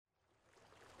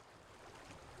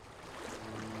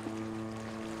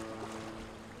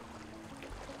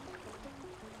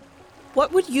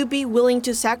What would you be willing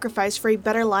to sacrifice for a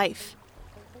better life?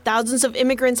 Thousands of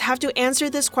immigrants have to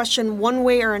answer this question one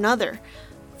way or another,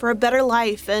 for a better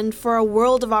life and for a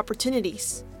world of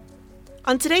opportunities.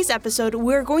 On today's episode,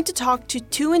 we're going to talk to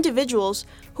two individuals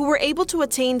who were able to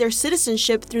attain their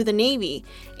citizenship through the Navy,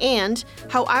 and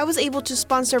how I was able to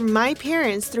sponsor my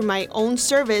parents through my own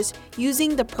service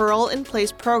using the Parole in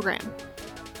Place program.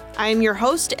 I am your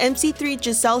host, MC3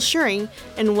 Giselle Schuring,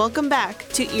 and welcome back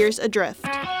to Ears Adrift.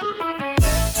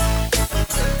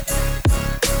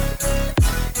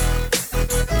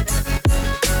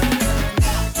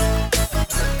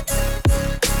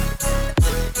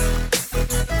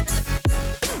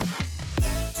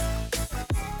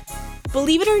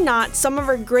 Believe it or not, some of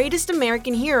our greatest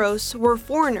American heroes were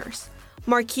foreigners.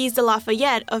 Marquis de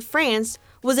Lafayette of France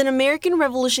was an American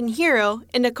Revolution hero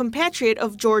and a compatriot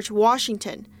of George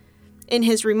Washington. In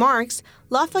his remarks,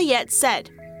 Lafayette said,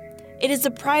 "It is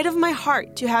the pride of my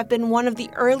heart to have been one of the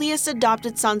earliest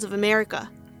adopted sons of America."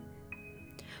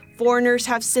 Foreigners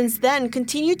have since then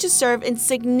continued to serve in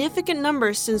significant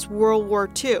numbers since World War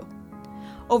II.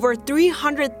 Over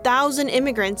 300,000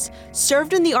 immigrants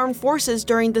served in the armed forces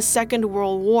during the Second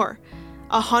World War,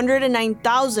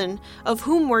 109,000 of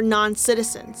whom were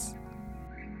non-citizens.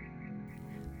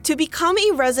 To become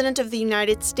a resident of the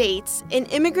United States, an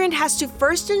immigrant has to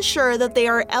first ensure that they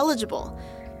are eligible.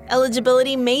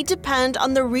 Eligibility may depend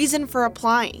on the reason for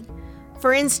applying.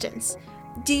 For instance,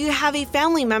 do you have a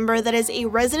family member that is a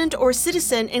resident or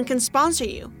citizen and can sponsor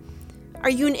you? Are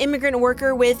you an immigrant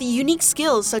worker with unique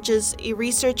skills such as a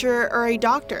researcher or a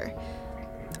doctor?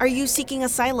 Are you seeking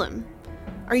asylum?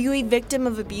 Are you a victim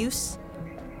of abuse?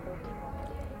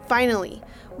 Finally,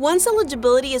 once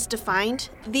eligibility is defined,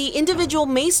 the individual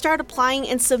may start applying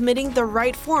and submitting the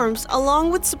right forms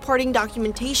along with supporting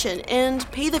documentation and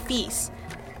pay the fees.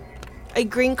 A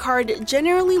green card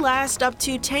generally lasts up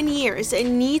to 10 years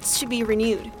and needs to be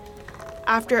renewed.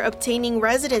 After obtaining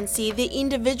residency, the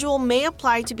individual may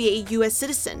apply to be a U.S.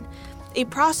 citizen, a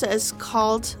process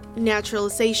called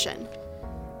naturalization.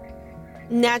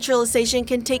 Naturalization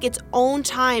can take its own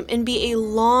time and be a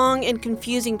long and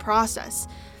confusing process.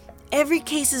 Every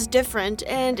case is different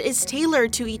and is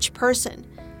tailored to each person.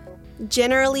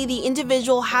 Generally, the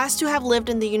individual has to have lived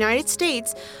in the United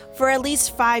States for at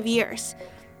least 5 years.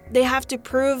 They have to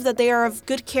prove that they are of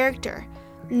good character,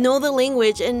 know the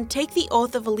language, and take the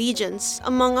oath of allegiance,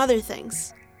 among other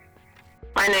things.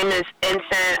 My name is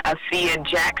Ensign Afia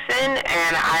Jackson,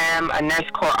 and I am a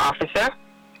Nurse Corps officer.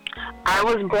 I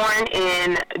was born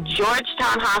in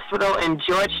Georgetown Hospital in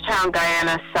Georgetown,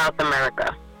 Guyana, South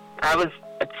America. I was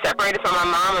separated from my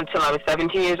mom until I was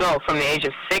 17 years old, from the age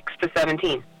of 6 to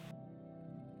 17.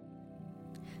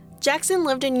 Jackson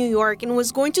lived in New York and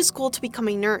was going to school to become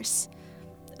a nurse.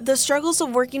 The struggles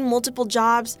of working multiple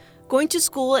jobs, going to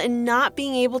school, and not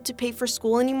being able to pay for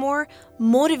school anymore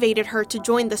motivated her to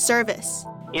join the service.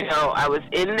 You know, I was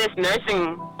in this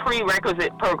nursing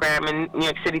prerequisite program in New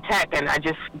York City Tech, and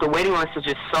the waiting list was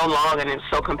just so long and it was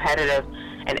so competitive.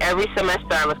 And every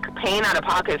semester I was paying out of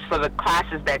pocket for the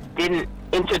classes that didn't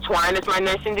intertwine with my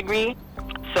nursing degree.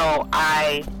 So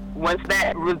once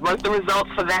the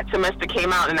results for that semester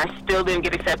came out and I still didn't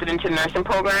get accepted into the nursing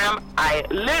program, I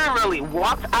literally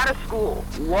walked out of school,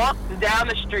 walked down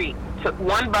the street, took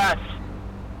one bus,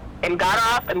 and got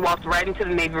off and walked right into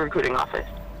the Navy recruiting office.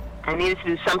 I needed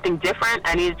to do something different.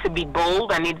 I needed to be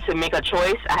bold. I needed to make a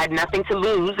choice. I had nothing to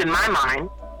lose in my mind,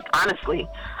 honestly.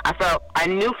 I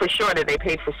knew for sure that they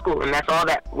paid for school, and that's all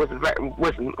that was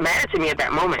mattered to me at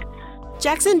that moment.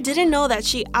 Jackson didn't know that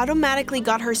she automatically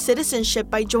got her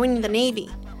citizenship by joining the Navy.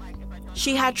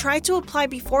 She had tried to apply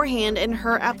beforehand and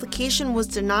her application was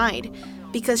denied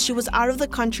because she was out of the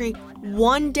country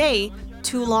one day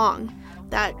too long.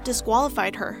 That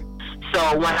disqualified her. So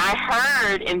when I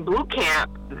heard in boot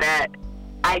camp that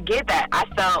I get that, I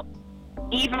felt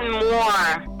even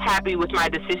more happy with my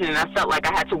decision, and I felt like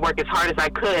I had to work as hard as I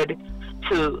could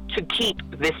to keep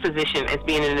this position as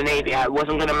being in the Navy. I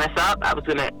wasn't going to mess up.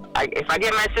 If I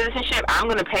get my citizenship, I'm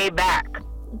going to pay back.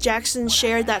 Jackson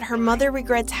shared that her mother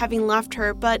regrets having left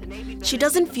her, but she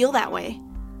doesn't feel that way.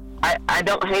 I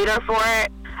don't hate her for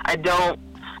it. I don't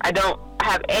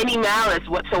have any malice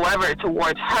whatsoever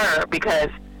towards her, because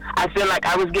I feel like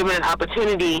I was given an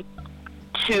opportunity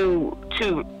to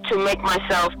make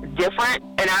myself different,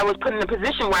 and I was put in a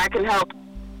position where I can help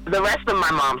the rest of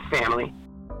my mom's family.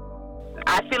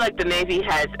 I feel like the Navy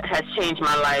has changed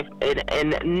my life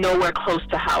and nowhere close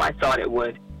to how I thought it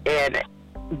would. And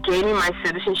gaining my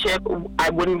citizenship, I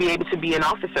wouldn't be able to be an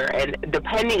officer. And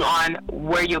depending on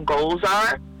where your goals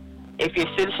are, if your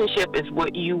citizenship is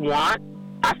what you want,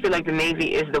 I feel like the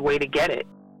Navy is the way to get it.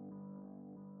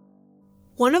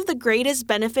 One of the greatest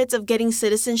benefits of getting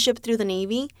citizenship through the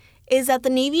Navy is that the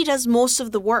Navy does most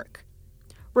of the work.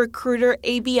 Recruiter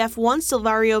ABF1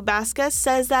 Silvario Vasquez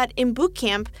says that in boot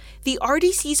camp, the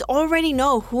RDCs already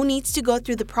know who needs to go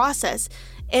through the process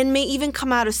and may even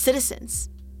come out as citizens.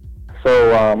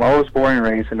 So I was born and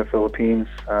raised in the Philippines.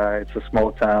 It's a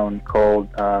small town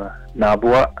called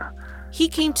Nabua. He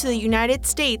came to the United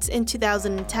States in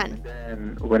 2010.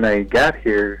 And when I got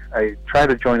here, I tried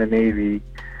to join the Navy,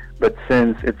 but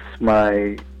since it's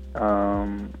my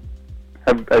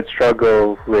I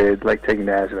struggle with taking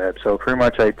the ASVAB. So pretty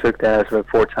much I took the ASVAB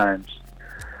 4 times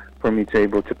for me to be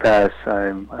able to pass.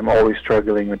 I'm always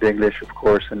struggling with English, of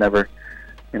course, and never,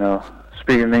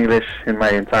 speaking English in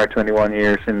my entire 21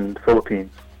 years in the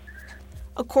Philippines.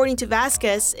 According to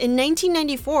Vasquez, in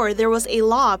 1994 there was a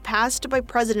law passed by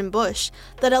President Bush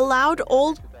that allowed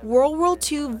old World War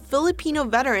II Filipino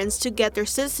veterans to get their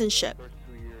citizenship.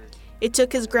 It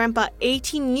took his grandpa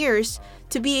 18 years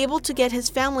to be able to get his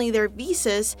family their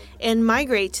visas and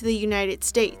migrate to the United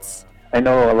States. I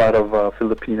know a lot of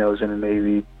Filipinos in the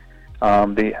Navy.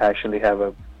 They actually have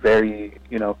a very,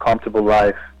 comfortable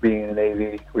life being in the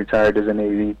Navy, retired as a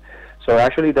Navy. So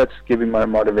actually that's giving my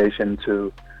motivation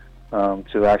to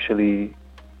actually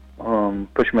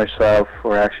push myself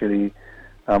or actually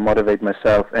motivate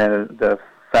myself. And the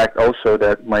fact also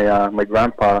that my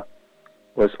grandpa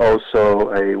was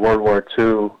also a World War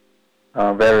II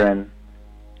veteran.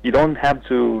 You don't have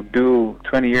to do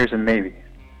 20 years in Navy.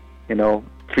 3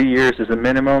 years is a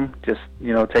minimum. Just,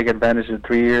 take advantage of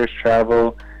 3 years,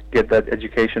 travel, get that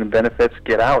education and benefits,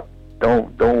 get out.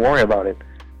 Don't worry about it.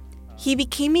 He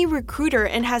became a recruiter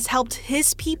and has helped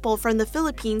his people from the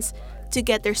Philippines to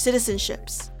get their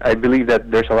citizenships. I believe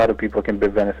that there's a lot of people can be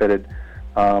benefited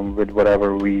with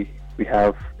whatever we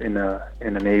have in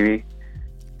the Navy.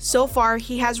 So far,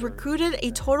 he has recruited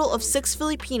a total of 6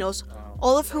 Filipinos,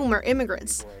 all of whom are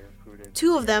immigrants.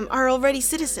 2 of them are already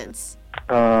citizens.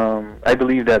 I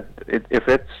believe that if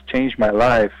it's changed my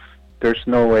life, there's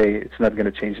no way it's not going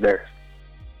to change theirs.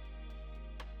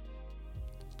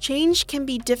 Change can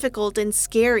be difficult and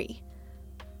scary.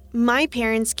 My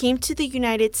parents came to the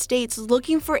United States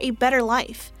looking for a better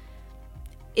life.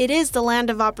 It is the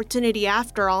land of opportunity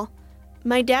after all.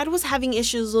 My dad was having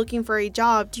issues looking for a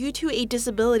job due to a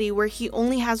disability where he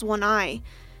only has one eye.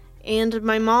 And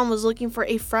my mom was looking for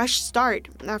a fresh start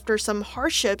after some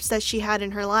hardships that she had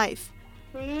in her life.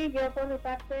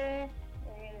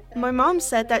 My mom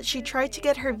said that she tried to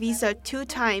get her visa 2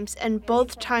 times and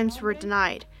both times were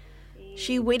denied.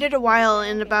 She waited a while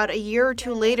and about a year or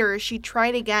 2 later she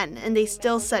tried again and they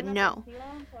still said no.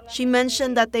 She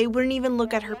mentioned that they wouldn't even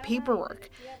look at her paperwork.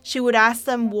 She would ask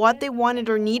them what they wanted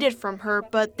or needed from her,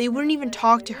 but they wouldn't even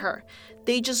talk to her.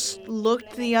 They just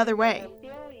looked the other way.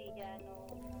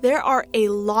 There are a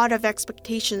lot of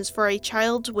expectations for a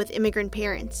child with immigrant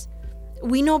parents.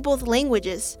 We know both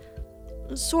languages,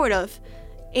 sort of,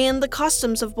 and the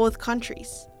customs of both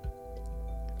countries.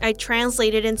 I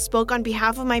translated and spoke on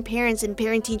behalf of my parents in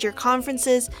parent-teacher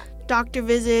conferences, doctor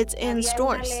visits, and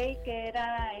stores.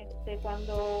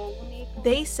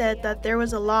 They said that there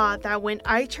was a law that when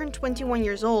I turned 21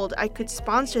 years old, I could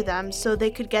sponsor them so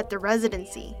they could get the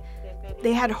residency.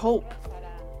 They had hope.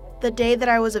 The day that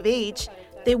I was of age,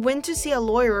 they went to see a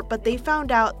lawyer, but they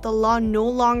found out the law no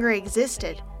longer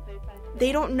existed.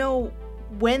 They don't know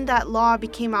when that law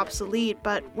became obsolete,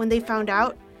 but when they found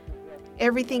out,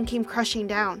 everything came crushing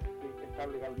down.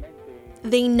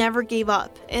 They never gave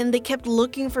up, and they kept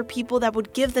looking for people that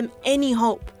would give them any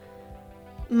hope.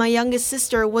 My youngest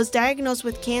sister was diagnosed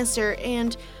with cancer,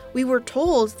 and we were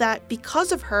told that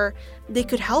because of her, they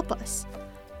could help us.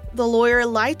 The lawyer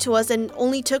lied to us and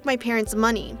only took my parents'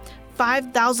 money,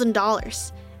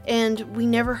 $5,000, and we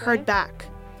never heard back.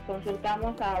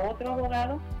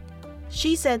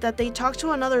 She said that they talked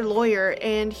to another lawyer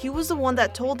and he was the one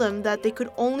that told them that they could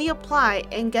only apply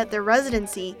and get their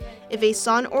residency if a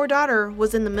son or daughter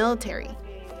was in the military.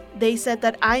 They said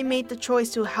that I made the choice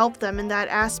to help them in that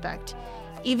aspect,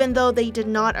 even though they did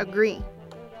not agree.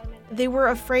 They were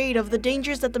afraid of the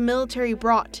dangers that the military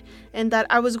brought and that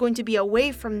I was going to be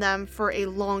away from them for a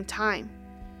long time.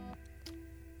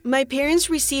 My parents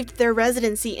received their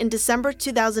residency in December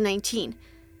 2019.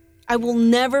 I will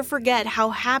never forget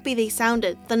how happy they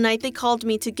sounded the night they called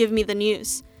me to give me the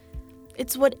news.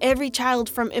 It's what every child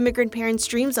from immigrant parents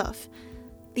dreams of,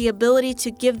 the ability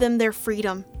to give them their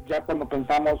freedom.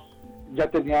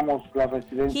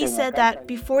 He said that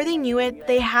before they knew it,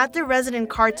 they had their resident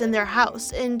cards in their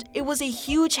house, and it was a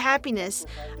huge happiness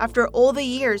after all the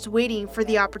years waiting for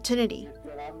the opportunity.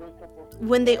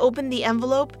 When they opened the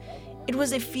envelope, it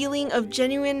was a feeling of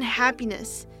genuine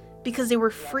happiness because they were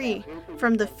free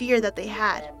from the fear that they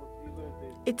had.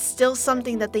 It's still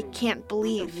something that they can't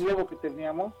believe.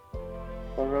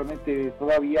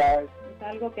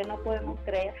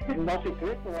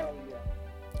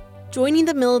 Joining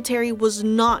the military was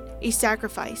not a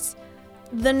sacrifice.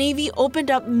 The Navy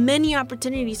opened up many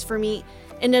opportunities for me,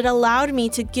 and it allowed me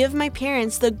to give my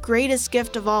parents the greatest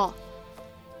gift of all.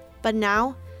 But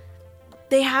now,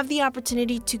 they have the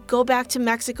opportunity to go back to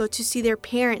Mexico to see their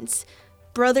parents,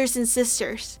 brothers and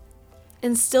sisters,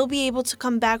 and still be able to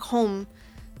come back home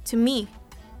to me.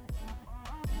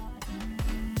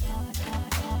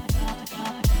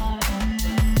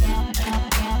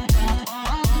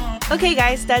 Okay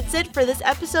guys, that's it for this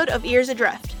episode of Ears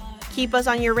Adrift. Keep us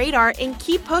on your radar and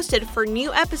keep posted for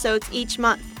new episodes each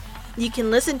month. You can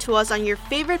listen to us on your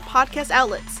favorite podcast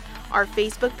outlets, our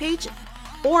Facebook page,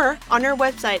 or on our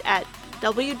website at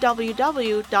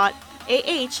www.ah.mil.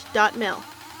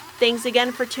 Thanks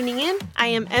again for tuning in. I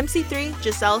am MC3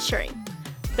 Giselle Schering.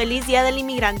 Feliz Día del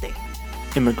Inmigrante.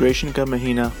 Immigration ka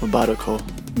mahina, mubarak ho.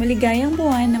 Maligayang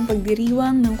buwan ng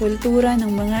pagdiriwang ng kultura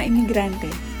ng mga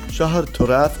imigrante. شهر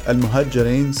تراث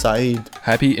المهجرين سعيد.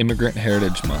 Happy Immigrant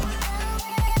Heritage Month.